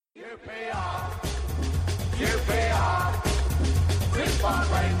UPR, UPR, Football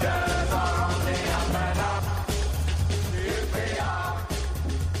Rangers are on the up and up. UPR,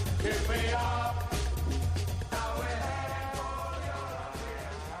 UPR, now we're heading for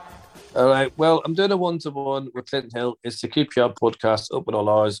Europe. All right, well, I'm doing a one-to-one with Clint Hill. It's the QPR podcast, open all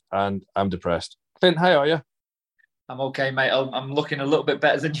hours, and I'm depressed. Clint, how are you? I'm okay, mate. I'm looking a little bit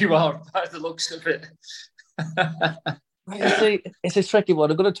better than you are by the looks of it. You see, it's a tricky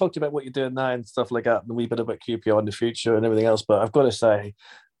one. I'm going to talk to you about what you're doing now and stuff like that, and a wee bit about QPR in the future and everything else. But I've got to say,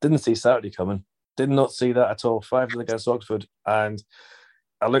 didn't see Saturday coming. Did not see that at all. 5-0 against Oxford, and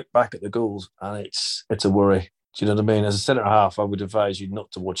I look back at the goals, and it's a worry. Do you know what I mean? As a centre half, I would advise you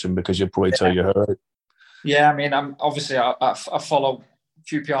not to watch them because you'll probably tear your hair out. Yeah, I mean, I follow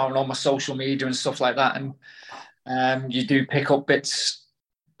QPR on all my social media and stuff like that, and you do pick up bits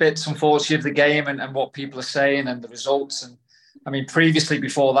unfortunately of the game and what people are saying and the results. And I mean, previously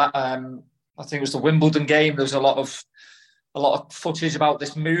before that, I think it was the Wimbledon game. There was a lot of footage about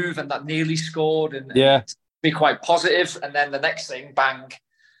this move and that nearly scored and be quite positive. And then the next thing, bang,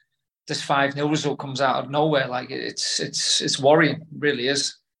 this 5-0 result comes out of nowhere. Like it's worrying, it really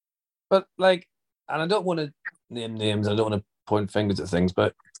is. But like, and I don't want to name names. I don't want to point fingers at things,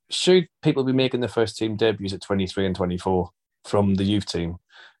 but should people be making their first team debuts at 23 and 24 from the youth team?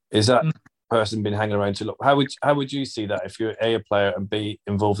 Is that person been hanging around too long? How would you see that if you're A, a player, and B,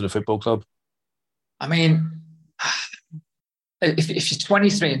 involved in a football club? I mean, if you're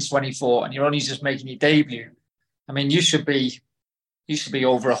 23 and 24 and you're only just making your debut, I mean, you should be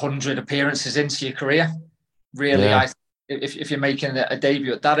over 100 appearances into your career. Really, yeah. If you're making a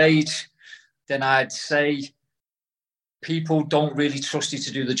debut at that age, then I'd say people don't really trust you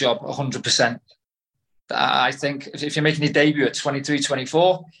to do the job 100%. I think if you're making your debut at 23,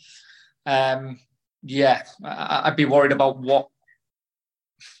 24, I'd be worried about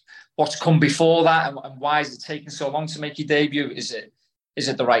what's come before that and why is it taking so long to make your debut? Is it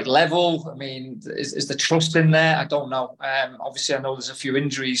the right level? I mean, is the trust in there? I don't know. Obviously, I know there's a few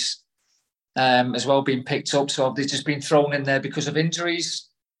injuries as well being picked up, so they've just been thrown in there because of injuries.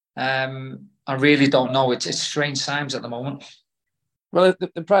 I really don't know. It's strange times at the moment. Well,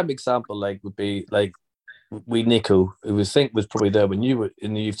 the prime example would be Nico, who was probably there when you were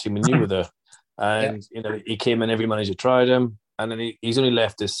in the youth team when you were there, and he came in, every manager tried him, and then he's only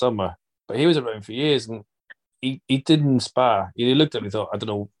left this summer, but he was around for years, and he didn't inspire. He looked at me and thought, I don't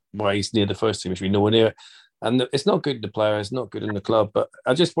know why he's near the first team, if we nowhere near it. And it's not good in the players, it's not good in the club. But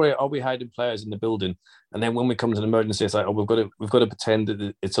I just worry, are we hiding players in the building? And then when we come to an emergency, it's like, we've got to pretend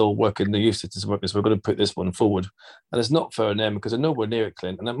that it's all working, the youth system's working, so we're going to put this one forward. And it's not fair on them because they're nowhere near it,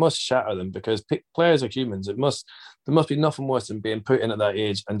 Clint. And it must shatter them because players are humans. There must be nothing worse than being put in at that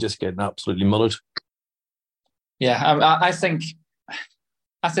age and just getting absolutely mullered. Yeah, I think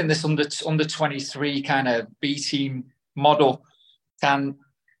this under 23 kind of B team model can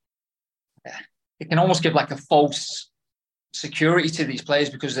almost give like a false security to these players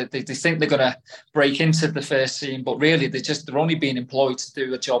because they think they're going to break into the first team, but really they're only being employed to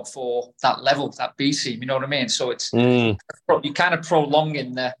do a job for that level, that B team. You know what I mean? So it's you kind of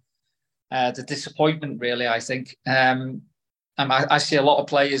prolonging the disappointment. Really, I think. I see a lot of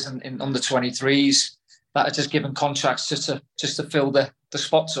players in under 23s that are just given contracts just to fill the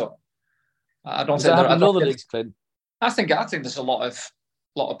spots up. I don't think that other leagues, Clint. I think there's a lot of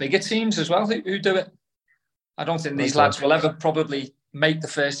bigger teams as well who do it. I don't think these lads will ever probably make the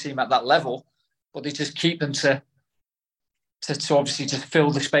first team at that level, but they just keep them to obviously just fill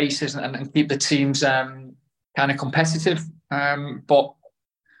the spaces and keep the teams kind of competitive. But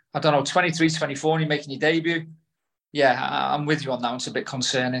I don't know, 23, 24, and you're making your debut. Yeah, I'm with you on that one. It's a bit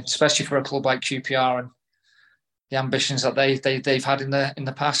concerning, especially for a club like QPR and the ambitions that they've had in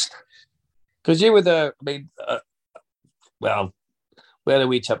the past. Because you were there, I mean, we had a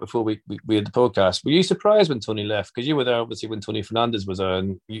wee chat before we had the podcast. Were you surprised when Tony left? Because you were there, obviously, when Tony Fernandez was there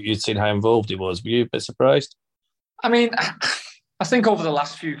and you'd seen how involved he was. Were you a bit surprised? I mean, I think over the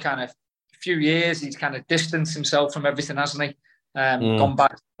last few years, he's kind of distanced himself from everything, hasn't he? Gone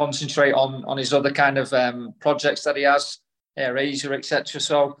back to concentrate on his other kind of projects that he has, Air Asia, etc.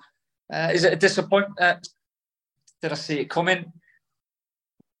 So is it a disappointment? Did I see it coming?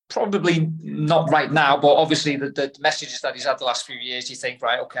 Probably not right now, but obviously the messages that he's had the last few years, you think,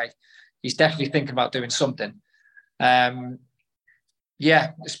 right, okay, he's definitely thinking about doing something. It's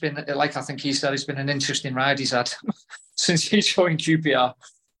been, like I think he said, it's been an interesting ride he's had since he joined QPR.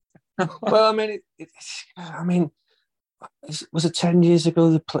 Well, I mean, was it 10 years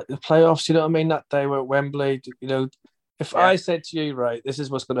ago, the playoffs, you know what I mean, that day we're at Wembley, you know, if I said to you, right, this is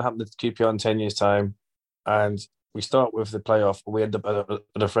what's going to happen to QPR in 10 years' time, and we start with the playoff, we end up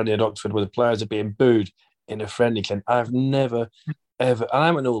at a friendly at Oxford where the players are being booed in a friendly. Clint, I've never, ever, and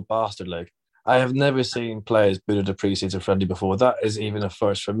I'm an old bastard, like, I have never seen players booed at a pre-season friendly before. That is even a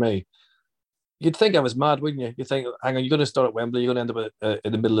first for me. You'd think I was mad, wouldn't you? You'd think, hang on, you're going to start at Wembley, you're going to end up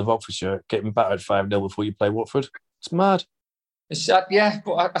in the middle of Oxfordshire, getting battered 5-0 before you play Watford. It's mad. It's yeah,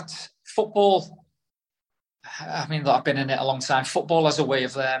 but football, I mean, I've been in it a long time. Football has a way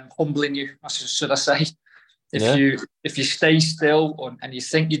of humbling you, should I say. If you stay still and you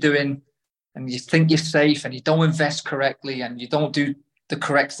think you're doing, and you think you're safe, and you don't invest correctly, and you don't do the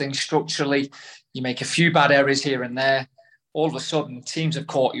correct thing structurally, you make a few bad errors here and there, all of a sudden teams have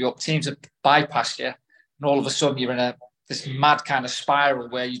caught you up, teams have bypassed you, and all of a sudden you're in this mad kind of spiral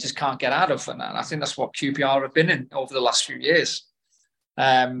where you just can't get out of. And I think that's what QPR have been in over the last few years.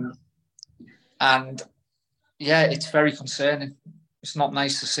 And yeah, it's very concerning. It's not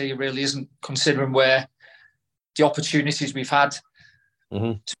nice to see, it really isn't, considering where the opportunities we've had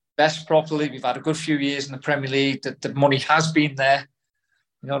to invest properly. We've had a good few years in the Premier League, that the money has been there,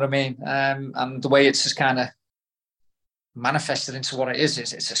 you know what I mean? And the way it's just kind of manifested into what it is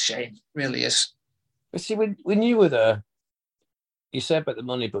it's a shame, it really is. But see, when you were there, you said about the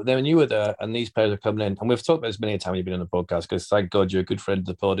money, but then when you were there and these players are coming in, and we've talked about this many times, you've been on the podcast, because thank God you're a good friend of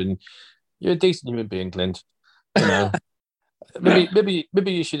the pod and you're a decent human being, Clint. You know, maybe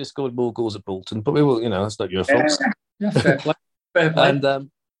you should have scored more goals at Bolton, but we will. You know, that's not your fault. Yeah, fair play. Fair play. And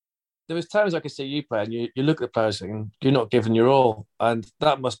there was times I could see you play, and you look at the players and you're not giving your all, and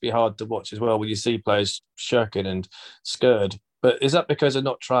that must be hard to watch as well when you see players shirking and scared. But is that because they're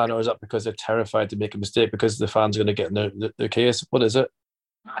not trying, or is that because they're terrified to make a mistake because the fans are going to get in their case? What is it?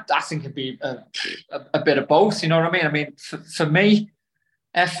 I think it'd be a bit of both. You know what I mean? I mean, for me,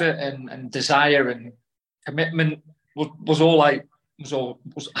 effort and desire and commitment was all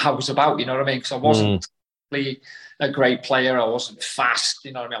how it was about. You know what I mean? Because I wasn't really a great player. I wasn't fast.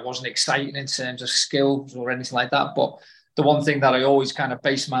 You know what I mean? I wasn't exciting in terms of skills or anything like that. But the one thing that I always kind of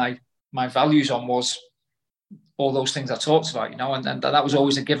based my values on was all those things I talked about, you know, and that was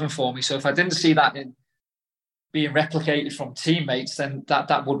always a given for me. So if I didn't see that in being replicated from teammates, then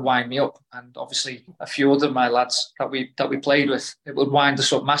that would wind me up. And obviously a few other of my lads that we played with, it would wind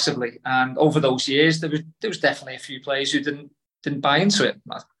us up massively. And over those years, there was definitely a few players who didn't buy into it.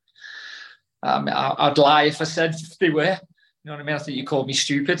 I'd lie if I said they were. You know what I mean? I think you called me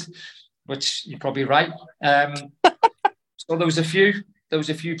stupid, which you're probably right. So there was a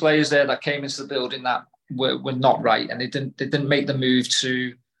few players there that came into the building that were not right, and they didn't make the move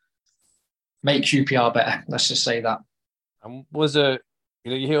to make QPR better. Let's just say that. And was it,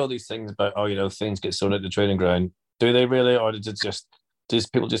 you know, you hear all these things about, oh, you know, things get sorted at the training ground. Do they really, or does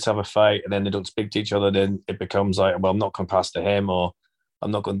people just have a fight and then they don't speak to each other? Then it becomes like, well, I'm not going to pass to him, or I'm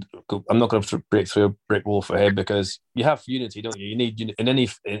not going to break through a brick wall for him, because you have unity, don't you? You need in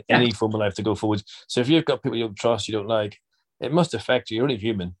any form of life to go forward. So if you've got people you don't trust, you don't like, it must affect you. You're only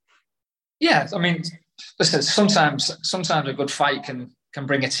human. Yeah, I mean, listen, sometimes a good fight can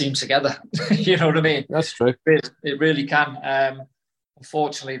bring a team together. You know what I mean? That's true. It really can.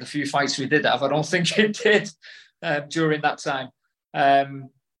 Unfortunately, the few fights we did have, I don't think it did during that time.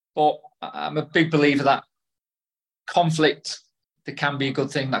 But I'm a big believer that conflict, there can be a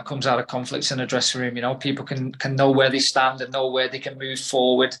good thing that comes out of conflicts in a dressing room. You know, people can know where they stand and know where they can move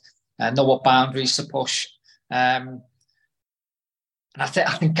forward and know what boundaries to push. And I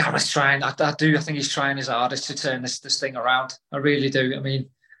think Gareth's trying. I think he's trying his hardest to turn this thing around. I really do. I mean,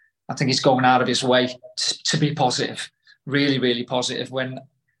 I think he's going out of his way to be positive, really, really positive. When,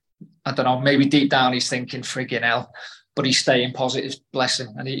 I don't know, maybe deep down he's thinking friggin' hell, but he's staying positive, bless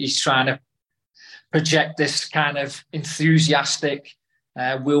him. And he's trying to project this kind of enthusiastic,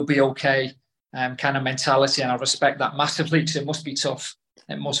 we'll be okay kind of mentality. And I respect that massively, because it must be tough.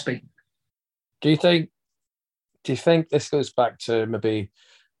 It must be. Do you think this goes back to maybe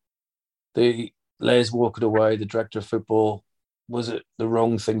the Les walking away, the director of football? Was it the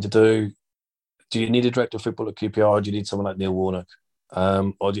wrong thing to do? Do you need a director of football at QPR, or do you need someone like Neil Warnock?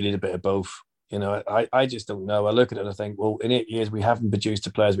 Or do you need a bit of both? You know, I just don't know. I look at it and I think, well, in 8 years, we haven't produced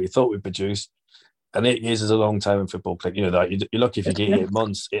the players we thought we'd produce. And 8 years is a long time in football. You know that. You're lucky if you get 8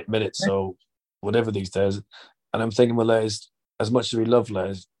 months, 8 minutes, so whatever these days. And I'm thinking, well, Les, as much as we love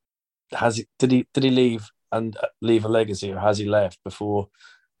Les, did he leave and leave a legacy, or has he left before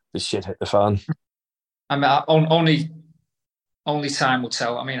the shit hit the fan? I mean, only time will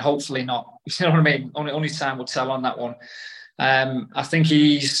tell. I mean, hopefully not. You know what I mean? Only time will tell on that one. I think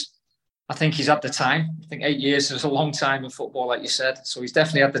he's had the time. I think 8 years is a long time in football, like you said. So he's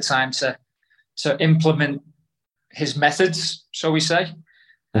definitely had the time to implement his methods, shall we say.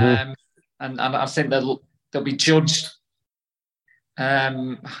 And I think that they'll be judged.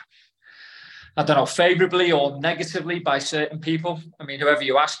 I don't know, favourably or negatively by certain people. I mean, whoever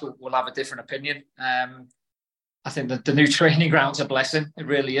you ask will have a different opinion. I think that the new training ground's a blessing. It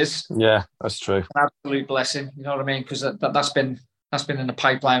really is. Yeah, that's true. An absolute blessing. You know what I mean? Because that's been in the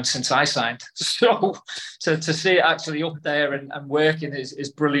pipeline since I signed. So to see it actually up there and working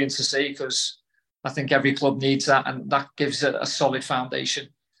is brilliant to see, because I think every club needs that, and that gives it a solid foundation.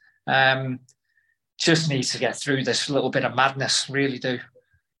 Just need to get through this little bit of madness, really do.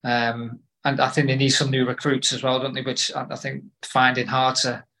 And I think they need some new recruits as well, don't they? Which I think finding hard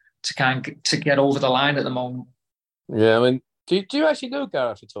to get over the line at the moment. Yeah, I mean, do you actually know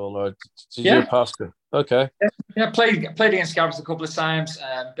Gareth at all, or did you pass him? Okay. Yeah, played against Gareth a couple of times.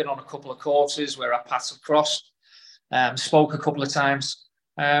 Been on a couple of courses where our paths have crossed. Spoke a couple of times.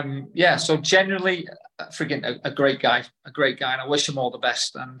 So generally, frigging a great guy, and I wish him all the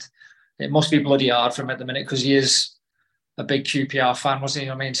best. And it must be bloody hard for him at the minute, because he is a big QPR fan, wasn't he?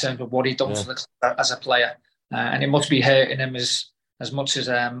 You know what I mean, in terms of what he'd done for the club as a player, and it must be hurting him as much as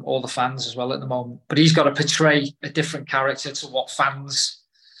all the fans as well at the moment. But he's got to portray a different character to what fans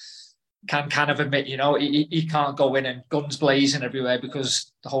can kind of admit. You know, he can't go in and guns blazing everywhere,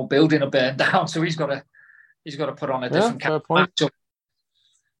 because the whole building will burn down. So he's got to put on a different character.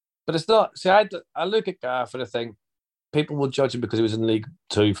 But it's not. See, I look at Gareth and I think people will judge him because he was in League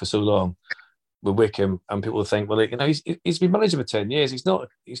Two for so long with Wickham, and people will think, well, you know, he's been manager for 10 years.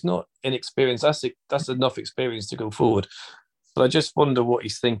 He's not inexperienced. That's enough experience to go forward. But I just wonder what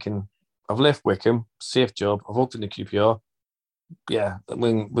he's thinking. I've left Wickham, safe job. I've worked in the QPR. Yeah, I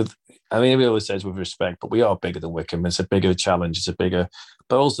mean, he always says with respect, but we are bigger than Wickham. It's a bigger challenge. But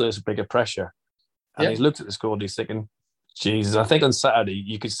also it's a bigger pressure. And he's looked at the score and he's thinking, Jesus. I think on Saturday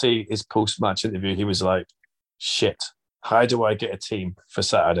you could see his post-match interview. He was like, shit, how do I get a team for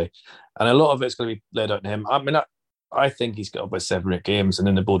Saturday? And a lot of it's going to be laid out to him. I mean, I think he's got about 7 or 8 games, and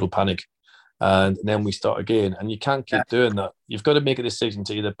then the board will panic. And then we start again. And you can't keep doing that. You've got to make a decision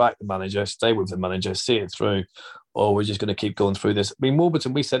to either back the manager, stay with the manager, see it through, or we're just going to keep going through this. I mean,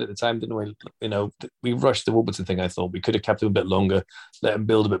 Warburton, we said at the time, didn't we? You know, we rushed the Warburton thing, I thought. We could have kept him a bit longer, let him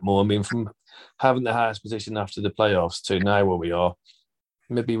build a bit more. I mean, from having the highest position after the playoffs to now where we are,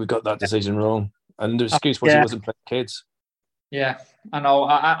 maybe we got that decision wrong. And the excuse was he wasn't playing kids. Yeah, I know.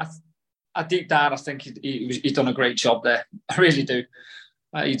 I deep down, I think he's done a great job there. I really do.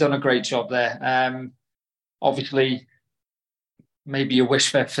 He's done a great job there. Obviously, maybe you wish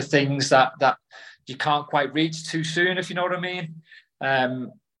for things that you can't quite reach too soon, if you know what I mean.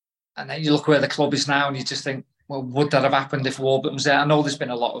 And then you look where the club is now, and you just think, well, would that have happened if Warburton was there? I know there's been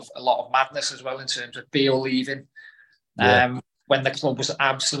a lot of madness as well in terms of Beale leaving, when the club was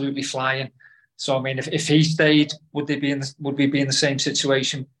absolutely flying. So I mean, if he stayed, would we be in the same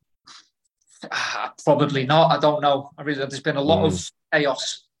situation? Probably not. I don't know. There's been a lot of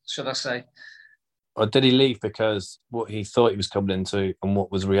chaos, should I say? Or did he leave because what he thought he was coming into and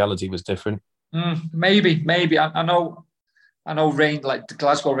what was reality was different? Maybe. I know. Like the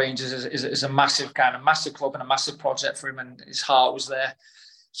Glasgow Rangers is a massive club and a massive project for him, and his heart was there.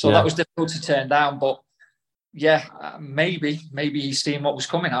 So that was difficult to turn down. But maybe he's seen what was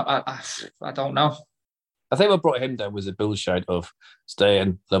coming. I don't know. I think what brought him down was a build shout of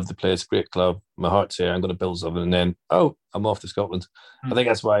staying, love the place, great club, my heart's here, I'm going to build something, and then, I'm off to Scotland. I think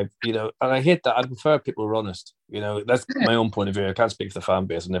that's why, you know, and I hate that. I prefer people who are honest. You know, that's my own point of view. I can't speak for the fan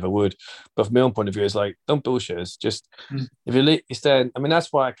base, I never would. But from my own point of view, it's like, don't bullshit us. Just, if you stay, I mean,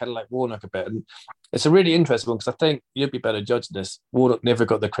 that's why I kind of like Warnock a bit. And it's a really interesting one, because I think you'd be better judging this. Warnock never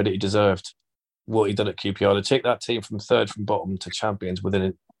got the credit he deserved, what he did at QPR. To take that team from third from bottom to champions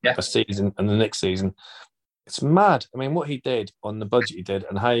within a season and the next season, it's mad. I mean, what he did on the budget he did,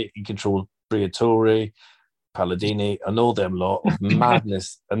 and how he controlled Briatore, Palladini, and all them lot of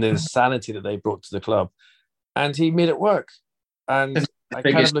madness and the insanity that they brought to the club. And he made it work. And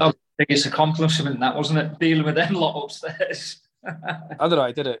the biggest accomplishment, that wasn't it? Dealing with them lot upstairs. I don't know,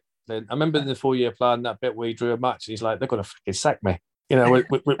 I did it. Then I remember in the 4-year plan, that bit where he drew a match, he's like, they're going to fucking sack me. You know,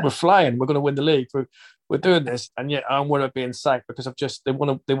 we're flying. We're going to win the league. We're doing this, and yet I'm worried about being sacked because they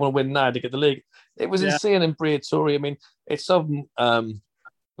want to win now to get the league. It was insane in Briatore. I mean, it's something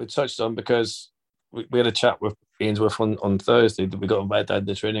we touched on because we had a chat with Ainsworth on Thursday that we got invited down to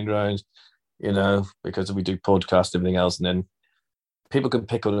the training grounds, you know, because we do podcasts and everything else, and then people can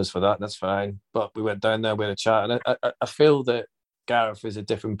pick on us for that, and that's fine. But we went down there, we had a chat, and I feel that Gareth is a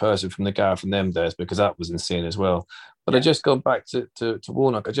different person from the Gareth from them days, because that was insane as well. But I just go back to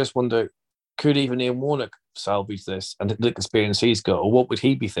Warnock. I just wonder, could even Ian Warnock salvage this and the experience he's got, or what would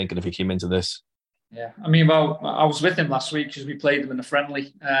he be thinking if he came into this? Yeah, I mean, well, I was with him last week because we played them in a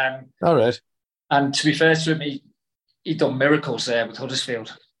friendly. All right. And to be fair to him, he done miracles there with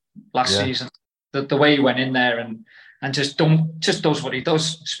Huddersfield last season. The way he went in there and just does what he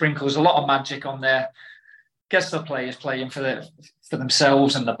does, sprinkles a lot of magic on there, gets the players playing for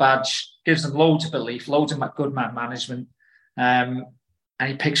themselves and the badge, gives them loads of belief, loads of good man management, and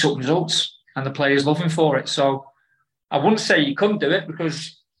he picks up results, and the players love him for it. So I wouldn't say he couldn't do it,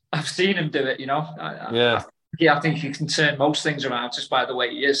 because I've seen him do it. You know, I think he can turn most things around just by the way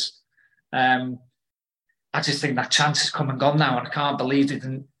he is. I just think that chance has come and gone now, and I can't believe they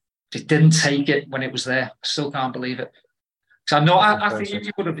didn't take it when it was there. I still can't believe it. So I think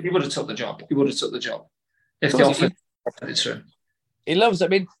he would have took the job. He would have took the job if they offered it to him. He loves it. I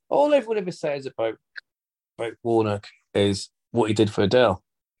mean, all everyone ever says about Warnock is what he did for Adele.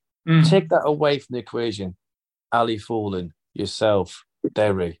 Take that away from the equation. Ali Fallen, yourself,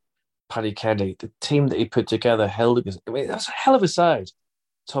 Derry, Paddy Kenny, the team that he put together, held. I mean, that's a hell of a side.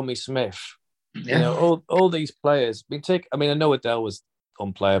 Tommy Smith, you know, all these players. I know Adele was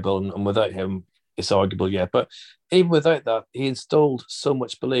unplayable, and without him, it's arguable, but even without that, he installed so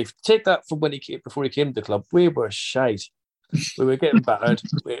much belief. Take that from before he came to the club. We were shite. We were getting battered.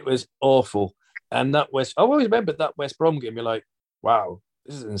 It was awful. And I always remember that West Brom game. You're like, wow,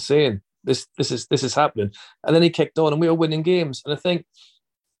 this is insane. This is happening. And then he kicked on, and we were winning games. And I think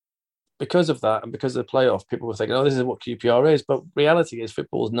because of that, and because of the playoff, people were thinking, oh, this is what QPR is. But reality is,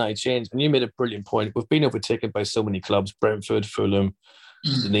 football's now changed. And you made a brilliant point. We've been overtaken by so many clubs: Brentford, Fulham,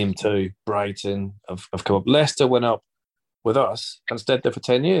 the name too, Brighton have come up. Leicester went up with us and stayed there for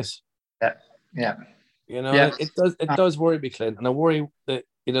 10 years. Yeah. You know, it does worry me, Clint, and I worry that,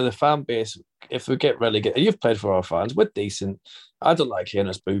 you know, the fan base, if we get relegated, you've played for our fans, we're decent. I don't like hearing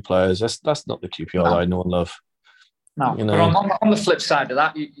us boo players. That's not the QPR I know and love. No, you know? But on the flip side of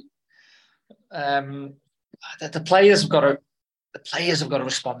that, the players have got to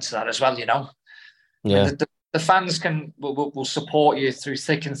respond to that as well. You know, yeah. I mean, the fans will support you through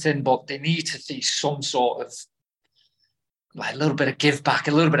thick and thin, but they need to see some sort of, like, a little bit of give back,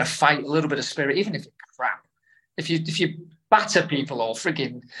 a little bit of fight, a little bit of spirit, even if it's crap. If you batter people or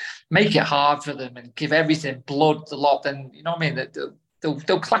frigging make it hard for them and give everything, blood, the lot, then, you know what I mean,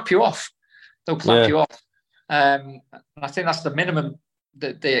 they'll clap you off. They'll clap you off. And I think that's the minimum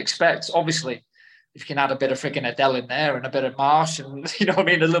that they expect. Obviously, if you can add a bit of frigging Adele in there and a bit of Marsh and, you know what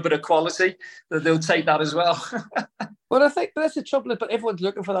I mean, a little bit of quality, they'll take that as well. Well, I think that's the trouble, but everyone's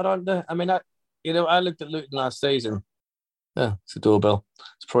looking for that, aren't they? I mean, I looked at Luton last season. Yeah, it's a doorbell.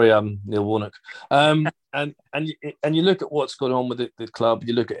 It's probably Neil Warnock. And you look at what's going on with the club.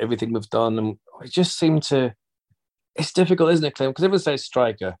 You look at everything we've done, and it just seemed to. It's difficult, isn't it, Clint? Because everyone says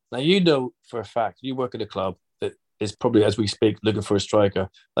striker. Now, you know for a fact you work at a club that is probably, as we speak, looking for a striker.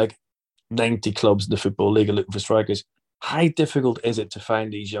 Like 90 clubs in the Football League are looking for strikers. How difficult is it to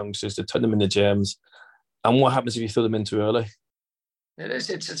find these youngsters, to turn them into gems? And what happens if you throw them in too early? It is.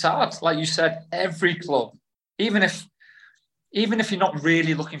 It's hard. Like you said, every club, even if you're not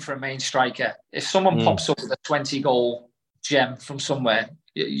really looking for a main striker, if someone pops up with a 20-goal gem from somewhere,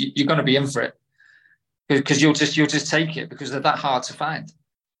 you're going to be in for it, because you'll just take it, because they're that hard to find.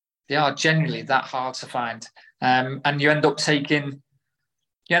 They are genuinely that hard to find, and you end up taking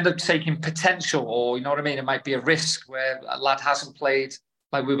potential, or, you know what I mean, it might be a risk where a lad hasn't played.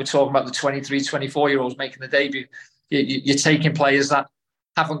 Like we were talking about the 23, 24-year-olds making the debut. You're taking players that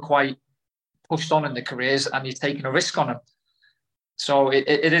haven't quite pushed on in their careers, and you're taking a risk on them. So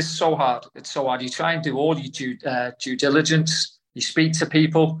it is so hard. It's so hard. You try and do all your due diligence. You speak to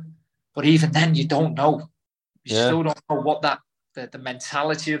people, but even then, you don't know. You still don't know what the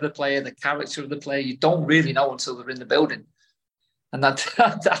mentality of the player, the character of the player. You don't really know until they're in the building, and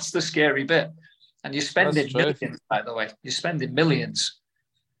that's the scary bit. And you're spending millions, by the way. You're spending millions.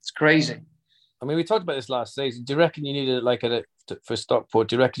 It's crazy. I mean, we talked about this last season. Do you reckon you needed for Stockport?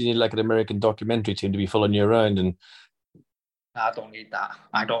 Do you reckon you need like an American documentary team to be following you around? And I don't need that.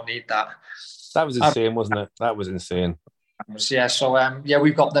 That was insane, wasn't it? That was insane. Yeah. So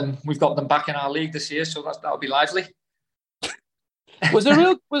we've got them back in our league this year. So that'll be lively. Was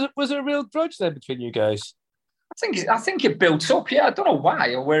there a real grudge there between you guys? I think it built up. Yeah, I don't know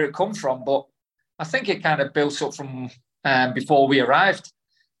why or where it come from, but I think it kind of built up from before we arrived.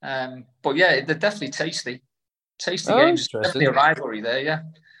 But yeah, they're definitely tasty games. Definitely a rivalry there. Yeah.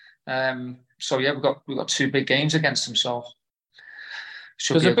 So yeah, we've got 2 big games against them. So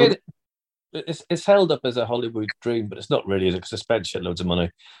should be good. It's held up as a Hollywood dream, but it's not really, because they spent shitloads of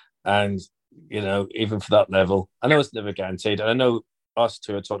money, and, you know, even for that level, I know it's never guaranteed. And I know us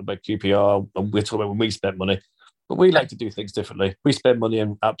two are talking about QPR, and we're talking about when we spent money, but we like to do things differently. We spend money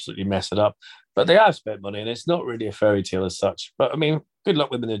and absolutely mess it up, but they have spent money, and it's not really a fairy tale as such. But I mean, good luck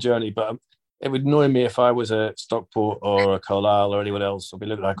with them in the journey. But it would annoy me if I was a Stockport or a Carlisle or anyone else. I'd be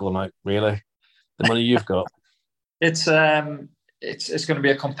looking like all night. Really, the money you've got. It's going to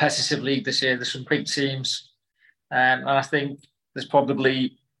be a competitive league this year. There's some big teams, and I think there's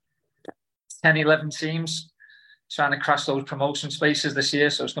probably 10, 11 teams trying to crash those promotion spaces this year.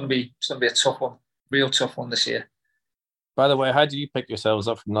 So it's going to be a tough one, real tough one this year. By the way, how did you pick yourselves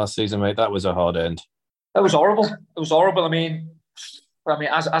up from last season, mate? That was a hard end. It was horrible. It was horrible. I mean,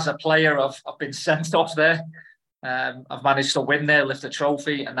 as a player, I've been sent off there. I've managed to win there, lift a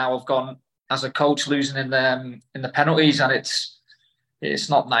trophy, and now I've gone as a coach losing in the penalties, and it's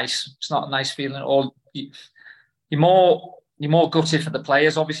not nice. It's not a nice feeling at all. You're more gutted for the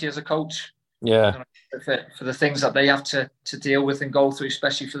players, obviously, as a coach. Yeah. For the things that they have to deal with and go through,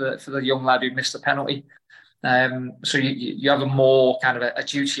 especially for the young lad who missed the penalty. So you have a more kind of a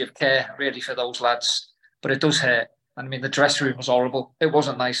duty of care really for those lads, but it does hurt. I mean, the dressing room was horrible. It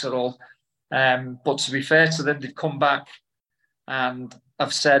wasn't nice at all. But to be fair to them, they've come back and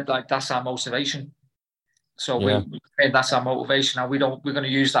I've said like that's our motivation. So that's our motivation. Now we're going to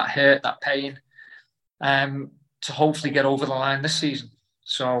use that hurt, that pain, to hopefully get over the line this season.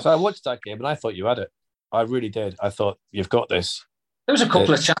 So I watched that game and I thought you had it. I really did. I thought you've got this. There was a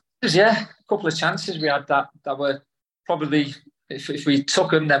couple of chances, yeah. A couple of chances we had that were probably, if we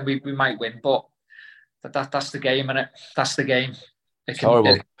took them, then we might win. But that's the game, innit? That's the game.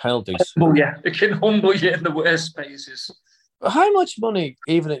 Horrible penalties. It can humble you in the worst spaces. How much money,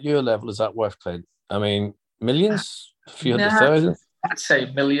 even at your level, is that worth, Clint? I mean, millions? A few hundred thousand? I'd say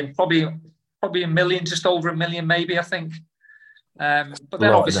a million. Probably a million, just over $1 million, maybe, I think. But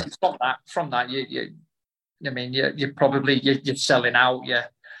then obviously from that, you're probably selling out. Yeah,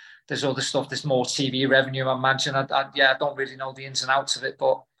 there's other stuff. There's more TV revenue, I imagine. I don't really know the ins and outs of it,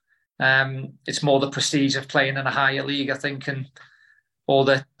 but it's more the prestige of playing in a higher league, I think, and all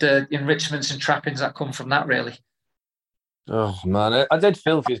the enrichments and trappings that come from that, really. Oh man, I did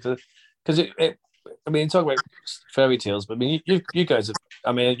feel for you because it. I mean, talk about fairy tales, but I mean, you guys have.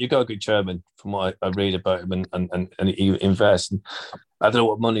 I mean, you got a good chairman from what I read about him, and you invest. And I don't know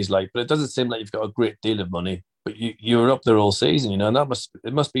what money's like, but it doesn't seem like you've got a great deal of money. But you were up there all season, and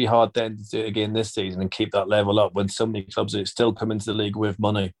it must be hard then to do it again this season and keep that level up when so many clubs are still come into the league with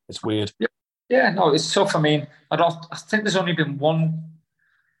money. It's weird. Yeah, no, it's tough. I mean, I think there's only been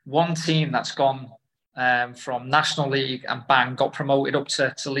one team that's gone from National League and bang got promoted up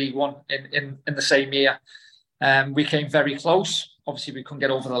to League One in the same year. We came very close. Obviously, we couldn't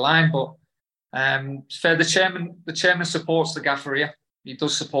get over the line, but fair. The chairman supports the gaffer here. He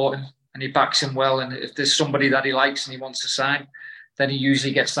does support him and he backs him well. And if there's somebody that he likes and he wants to sign, then he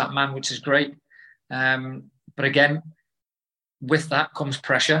usually gets that man, which is great. But again, with that comes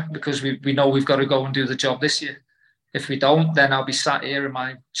pressure because we know we've got to go and do the job this year. If we don't, then I'll be sat here in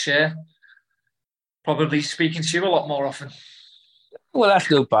my chair, probably speaking to you a lot more often. Well,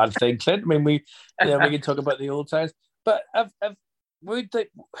 that's no bad thing, Clint. I mean, we can talk about the old times, but I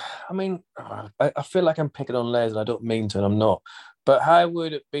feel like I'm picking on Les, and I don't mean to, and I'm not. But how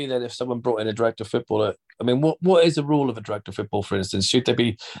would it be then if someone brought in a director of football? I mean, what is the role of a director of football, for instance? Should they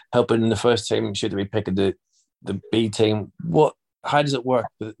be helping in the first team? Should they be picking the B team? How does it work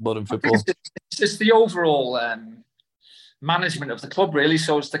with modern football? It's the overall management of the club, really.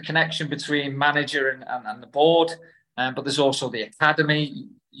 So it's the connection between manager and the board. But there's also the academy.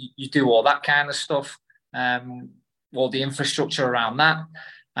 You do all that kind of stuff, all the infrastructure around that,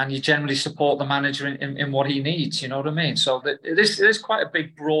 and you generally support the manager in what he needs. You know what I mean? So it is quite a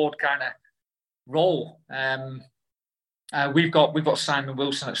big, broad kind of role. We've got Simon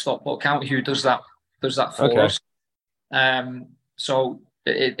Wilson at Stockport County who does that for us. So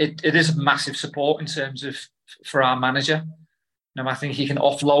it is a massive support in terms of for our manager. I think he can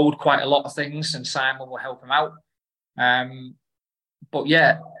offload quite a lot of things, and Simon will help him out. But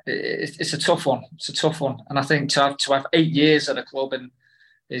yeah, it's a tough one. It's a tough one, and I think to have 8 years at a club and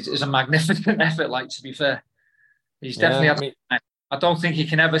is a magnificent effort. Like, to be fair, he's definitely had time. I don't think he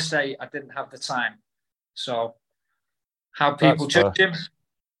can ever say I didn't have the time. So how people judge him,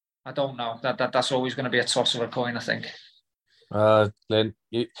 I don't know. That's always going to be a toss of a coin, I think. Glenn,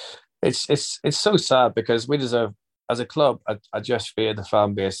 it's so sad because we deserve. As a club, I just fear the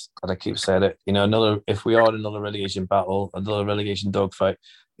fan base, and I keep saying it. If we are in another relegation battle, another relegation dogfight,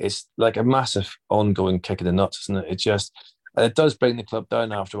 it's like a massive ongoing kick in the nuts, isn't it? It does bring the club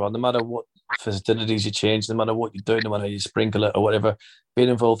down after a while. No matter what facilities you change, no matter what you do, no matter how you sprinkle it or whatever, being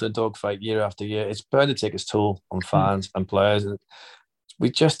involved in a dogfight year after year, it's bound to take its toll on fans and players. And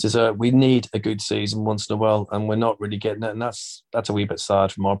we need a good season once in a while, and we're not really getting it, and that's a wee bit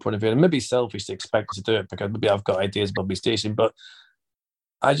sad from our point of view. And maybe selfish to expect us to do it because maybe I've got ideas about my station, but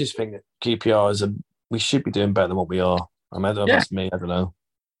I just think that QPR we should be doing better than what we are. I mean, I don't know if that's me. I don't know.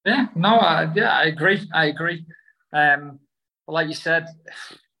 Yeah, no, I agree. But like you said,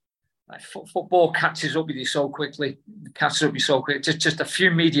 like football catches up with you so quickly. Just a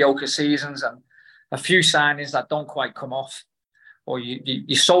few mediocre seasons and a few signings that don't quite come off, or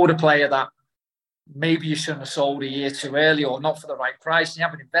you sold a player that maybe you shouldn't have sold a year too early, or not for the right price, and you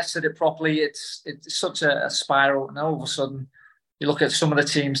haven't invested it properly. It's such a spiral, and all of a sudden, you look at some of the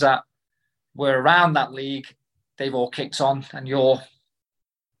teams that were around that league, they've all kicked on, and you're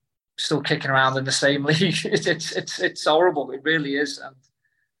still kicking around in the same league. It's horrible. It really is, and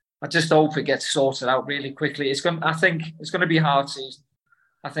I just hope it gets sorted out really quickly. I think it's going to be a hard season.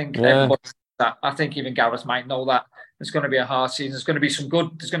 I think everybody. I think even Gareth might know that it's going to be a hard season. There's going to be some good.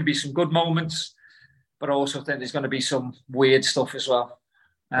 There's going to be some good moments, but I also think there's going to be some weird stuff as well.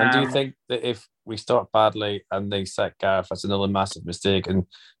 And do you think that if we start badly and they sack Gareth, that's another massive mistake? And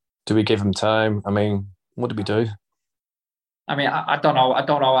do we give him time? I mean, what do we do? I mean, I don't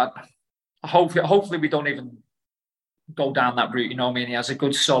know. Hopefully we don't even go down that route. You know what I mean? He has a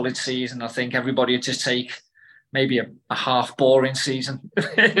good, solid season. I think everybody would just take maybe a half boring season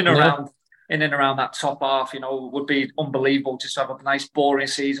in and around that top half. You know, it would be unbelievable just to have a nice, boring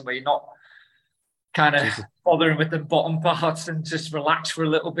season where you're not kind of bothering with the bottom parts and just relax for a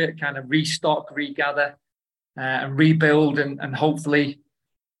little bit, kind of restock, regather, and rebuild, and hopefully,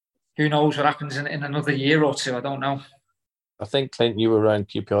 who knows what happens in another year or two? I don't know. I think, Clint, you were around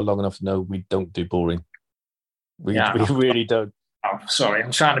QPR long enough to know we don't do boring. We really don't. Oh, sorry,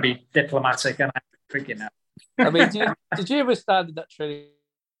 I'm trying to be diplomatic and I'm freaking out. I mean, did you ever stand in that training?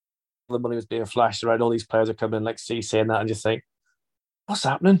 The money was being flashed around, all these players are coming, like CC and that, and just think, what's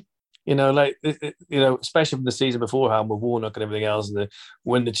happening? You know, like, especially from the season beforehand with Warnock and everything else, and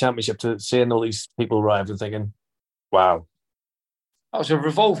win the championship, to seeing all these people arrive and thinking, wow. That was a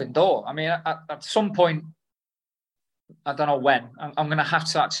revolving door. I mean, at some point, I don't know when, I'm going to have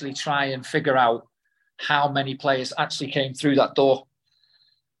to actually try and figure out how many players actually came through that door,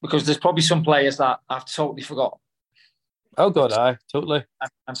 because there's probably some players that I've totally forgot. Oh God, totally.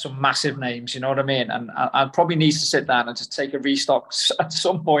 And some massive names, you know what I mean? And I probably need to sit down and just take a restock at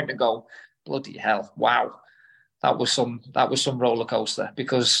some point and go, bloody hell, wow, that was some roller coaster,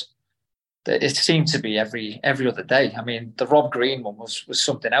 because it seemed to be every other day. I mean, the Rob Green one was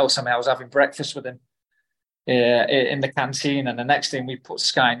something else. I mean, I was having breakfast with him in the canteen, and the next thing we put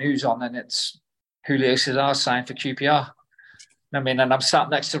Sky News on, and it's Julio Cesar signed for QPR. I mean, and I'm sat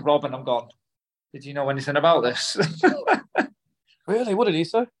next to Rob and I'm going, did you know anything about this? Really? What did he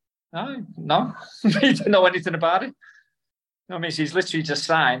say? No. He didn't know anything about it. I mean, he's literally just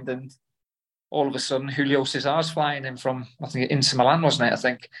signed, and all of a sudden Julio Cesar's flying in from, I think, Inter Milan, wasn't it? I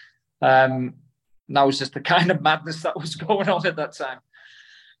think. That was just the kind of madness that was going on at that time.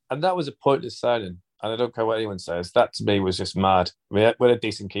 And that was a pointless signing. And I don't care what anyone says. That to me was just mad. We're a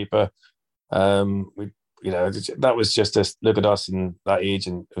decent keeper. That was just a look at us in that age,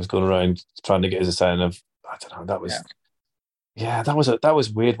 and it was going around trying to get us a sign of, I don't know. That was, that was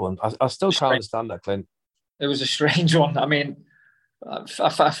a weird one. I still can't understand that, Clint. It was a strange one. I mean, I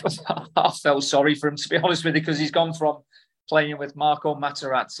felt sorry for him, to be honest with you, because he's gone from playing with Marco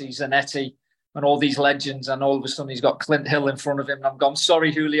Materazzi, Zanetti, and all these legends, and all of a sudden he's got Clint Hill in front of him, and I'm gone,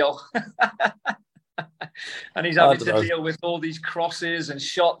 sorry, Julio. And he's having to deal with all these crosses and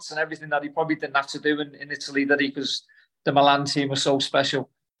shots and everything that he probably didn't have to do in Italy, because the Milan team was so special.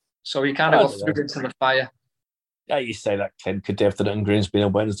 So he kind of got through into the fire. Yeah, you say that, Clint. Could Dave and Grimsby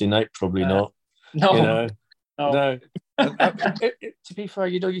on Wednesday night? Probably not. No. No. To be fair,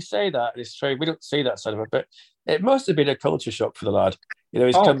 you say that, it's true. We don't see that side of it, but it must have been a culture shock for the lad.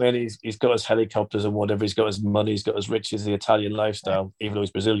 He's come in, he's got his helicopters and whatever, he's got his money, he's got his riches, the Italian lifestyle, even though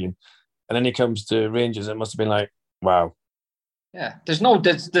he's Brazilian. And then he comes to Rangers, it must have been like, wow. Yeah, it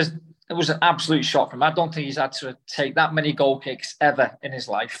was an absolute shock for him. I don't think he's had to take that many goal kicks ever in his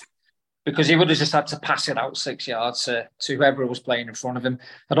life, because he would have just had to pass it out 6 yards to whoever was playing in front of him.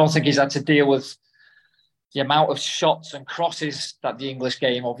 I don't think he's had to deal with the amount of shots and crosses that the English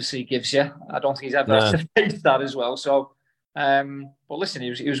game obviously gives you. I don't think he's ever had to face that as well. So, but listen,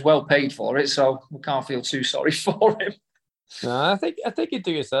 he was well paid for it, so we can't feel too sorry for him. No, I think you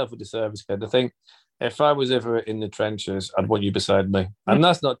do yourself a disservice, kid. I think if I was ever in the trenches, I'd want you beside me. And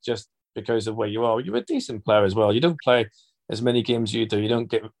that's not just because of where you are. You're a decent player as well. You don't play as many games as you do. You don't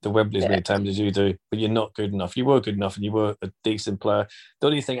get the Wembley as many times as you do, but you're not good enough. You were good enough and you were a decent player. The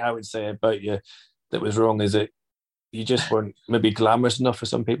only thing I would say about you that was wrong is that you just weren't maybe glamorous enough for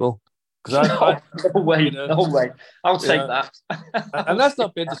some people. No way. I'll take that. And that's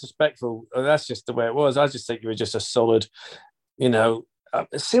not being disrespectful. That's just the way it was. I just think you were just a solid,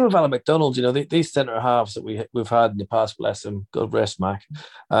 same with Alan McDonald. You know, these centre halves that we've had in the past, bless them, God rest Mac.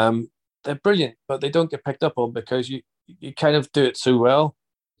 They're brilliant, but they don't get picked up on because you kind of do it so well.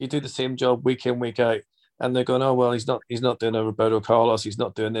 You do the same job week in, week out, and they're going, oh well, he's not doing a Roberto Carlos, he's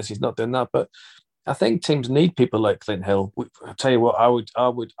not doing this, he's not doing that. But I think teams need people like Clint Hill. I tell you what,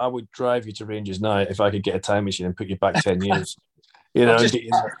 I would drive you to Rangers now if I could get a time machine and put you back 10 years. You know,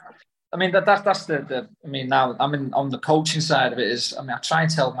 I mean that's the. I mean, now I'm on the coaching side of it. Is, I mean, I try and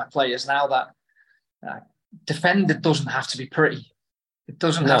tell my players now that defender doesn't have to be pretty. It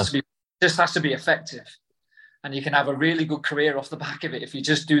doesn't have to be. It just has to be effective, and you can have a really good career off the back of it if you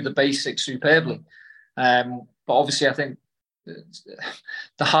just do the basics superbly. But obviously, I think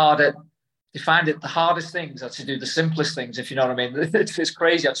the hardest things are to do the simplest things. If you know what I mean, it's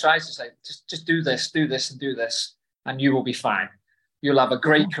crazy. I try to say, just do this, and do this, and you will be fine. You'll have a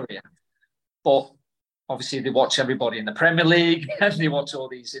great career. But obviously, they watch everybody in the Premier League and they watch all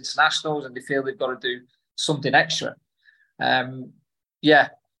these internationals, and they feel they've got to do something extra.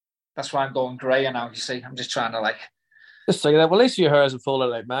 That's why I'm going grey now. You see, I'm just trying to just say that. Well, at least your hair hasn't fallen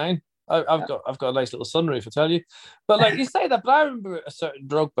like mine. I've got a nice little sunroof, I tell you. But you say that, but I remember a certain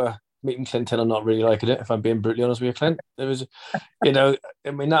Drogba meeting Clint Hill and not really liking it, if I'm being brutally honest with you, Clint. There was, I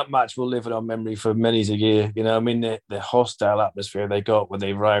mean, that match will live in our memory for many a year. You know, I mean, the hostile atmosphere they got when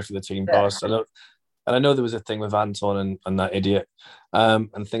they arrived for the team bus. And I know there was a thing with Anton and that idiot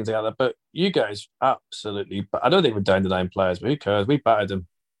and things like that. But you guys absolutely, I know they were down to 9 players, but who cares? We battered them.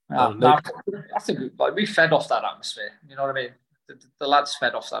 I think we fed off that atmosphere. You know what I mean? The lads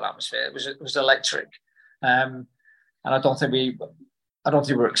fed off that atmosphere. It was electric, and I don't think we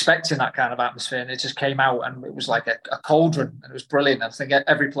were expecting that kind of atmosphere, and it just came out, and it was like a cauldron, and it was brilliant. I think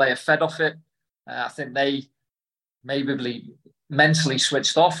every player fed off it. I think they maybe mentally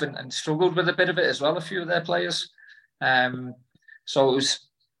switched off and struggled with a bit of it as well, a few of their players. So it was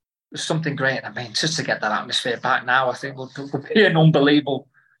something great. I mean, just to get that atmosphere back now, I think would be an unbelievable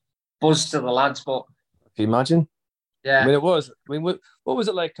buzz to the lads. But can you imagine? Yeah. I mean, it was. I mean, what was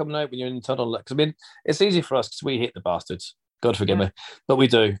it like coming out when you're in the tunnel? Because I mean, it's easy for us because we hate the bastards. God forgive me, but we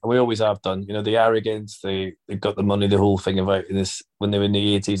do, and we always have done. You know, the arrogance, they've got the money, the whole thing about in this when they were in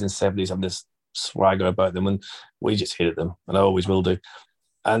the 80s and 70s, having this swagger about them, and we just hated them, and I always will do.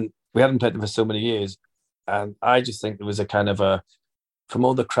 And we hadn't played them for so many years, and I just think there was a kind of from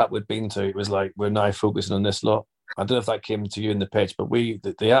all the crap we'd been to, it was like we're now focusing on this lot. I don't know if that came to you in the pitch, but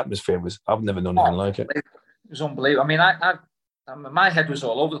the atmosphere was. I've never known anything like it. It was unbelievable. I mean, my head was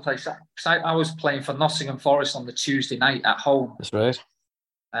all over the place. I was playing for Nottingham Forest on the Tuesday night at home. That's right.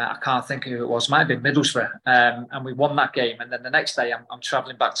 I can't think who it was. Might have been Middlesbrough. And we won that game. And then the next day, I'm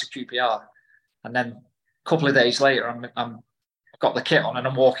travelling back to QPR. And then a couple of days later, I've got the kit on and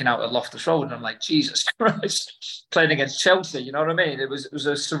I'm walking out at Loftus Road. And I'm like, Jesus Christ, playing against Chelsea. You know what I mean? It was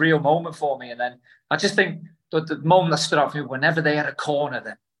a surreal moment for me. And then I just think the moment that stood out for me, whenever they had a corner,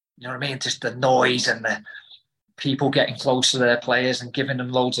 then, you know what I mean? Just the noise and the people getting close to their players and giving them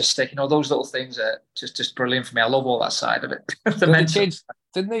loads of stick. You know, those little things are just brilliant for me. I love all that side of it.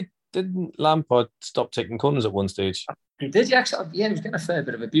 Didn't Lampard stop taking corners at one stage? He did, yeah. He was getting a fair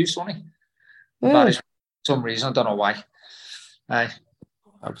bit of abuse, wasn't he? Yeah. For some reason, I don't know why. Well,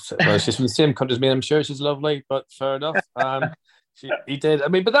 she's from the same country as me. I'm sure she's lovely, but fair enough. He did. I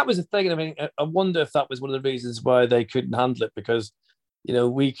mean, but that was the thing. I mean, I wonder if that was one of the reasons why they couldn't handle it, because, you know,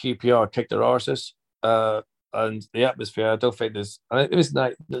 we QPR kicked their arses. And the atmosphere, I don't think there's. It was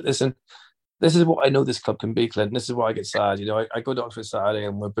nice. Listen, this is what I know this club can be, Clint. This is why I get sad. You know, I go to Oxford Saturday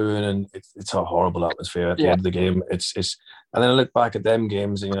and we're booing, and it's a horrible atmosphere at the end of the game. It's, and then I look back at them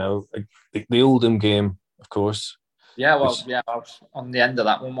games. You know, the Oldham game, of course. Yeah, well, I was on the end of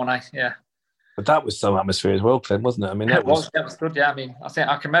that one I? Yeah. But that was some atmosphere as well, Clint, wasn't it? I mean, it was good. Yeah, I mean, I think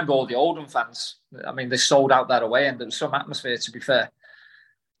I can remember all the Oldham fans. I mean, they sold out that away, and there was some atmosphere. To be fair,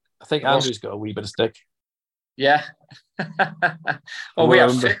 I think Andrew's got a wee bit of stick. Yeah. Well, we had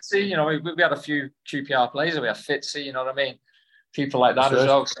Fitzy, you know, we had a few QPR players. We had Fitzy, you know what I mean? People like that as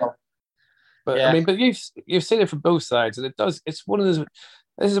well. So, but yeah. I mean, but you've seen it from both sides, and it's one of those.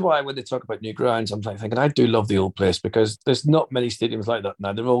 This is why when they talk about new grounds, I'm thinking I do love the old place, because there's not many stadiums like that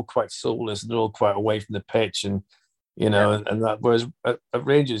now. They're all quite soulless, and they're all quite away from the pitch, and you know, and that. Whereas at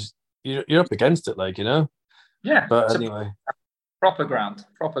Rangers, you're up against it, like, you know. Yeah. But anyway, proper ground.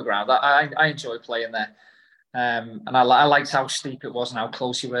 I enjoy playing there. And I liked how steep it was and how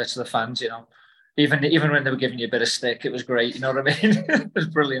close you were to the fans, you know. Even when they were giving you a bit of stick, it was great, you know what I mean? It was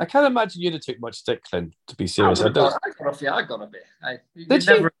brilliant. I can't imagine you'd have took much stick, Clint, to be serious. I got a bit.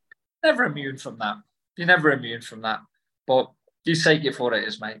 You're never immune from that. You're never immune from that. But you take it for what it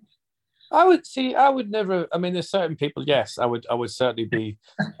is, mate. I would never. I mean, there's certain people. Yes, I would certainly be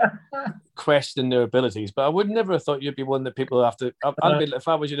questioning their abilities, but I would never have thought you'd be one that people have to. I'd be if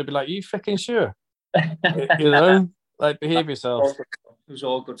I was you, to be like, you freaking sure, like behave yourself. It was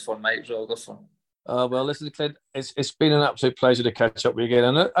all good fun, mate. It was all good fun. Well, listen, Clint, it's been an absolute pleasure to catch up with you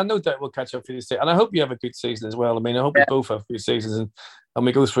again, and I know that we'll catch up for this, and I hope you have a good season as well. I mean, I hope we both have good seasons, and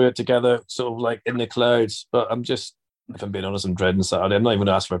we go through it together, sort of like in the clouds. But I'm just. If I'm being honest, I'm dreading Saturday. I'm not even going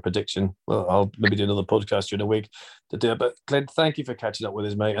to ask for a prediction. Well, I'll maybe do another podcast during the week to do it. But Clint, thank you for catching up with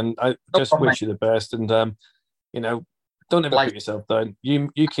us, mate. And I just wish you the best. And don't ever put yourself down. You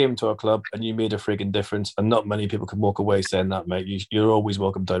came to our club and you made a frigging difference. And not many people can walk away saying that, mate. You're always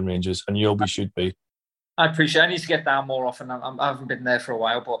welcome down Rangers, and you always should be. I appreciate it. I need to get down more often. I haven't been there for a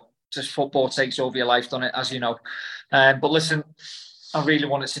while, but just football takes over your life, doesn't it? As you know. But listen, I really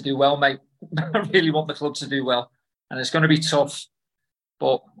want it to do well, mate. I really want the club to do well. And it's going to be tough,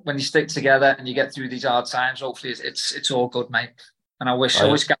 but when you stick together and you get through these hard times, hopefully it's all good, mate. And I wish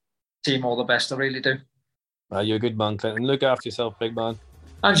the team all the best. I really do. You're a good man, Clint. And look after yourself, big man.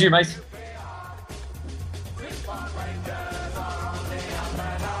 And you, mate.